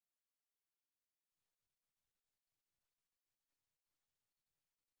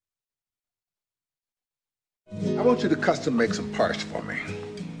I want you to custom make some parts for me.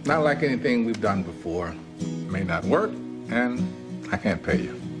 Not like anything we've done before. May not work, and I can't pay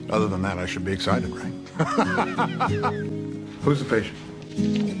you. Other than that, I should be excited, right? Who's the patient?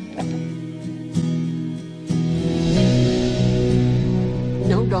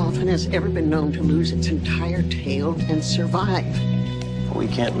 No dolphin has ever been known to lose its entire tail and survive. We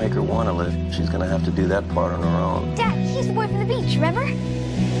can't make her want to live. She's gonna have to do that part on her own. Dad, he's the boy from the beach, remember?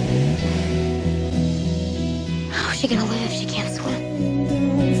 How's she gonna live if she can't swim?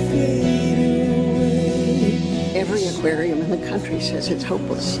 Every aquarium in the country says it's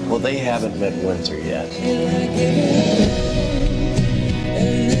hopeless. Well, they haven't met winter yet.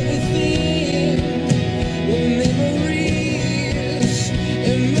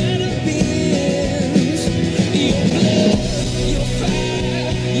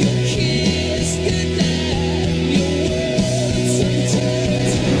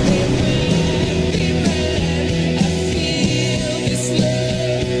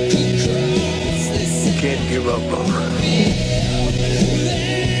 Can't give up on her.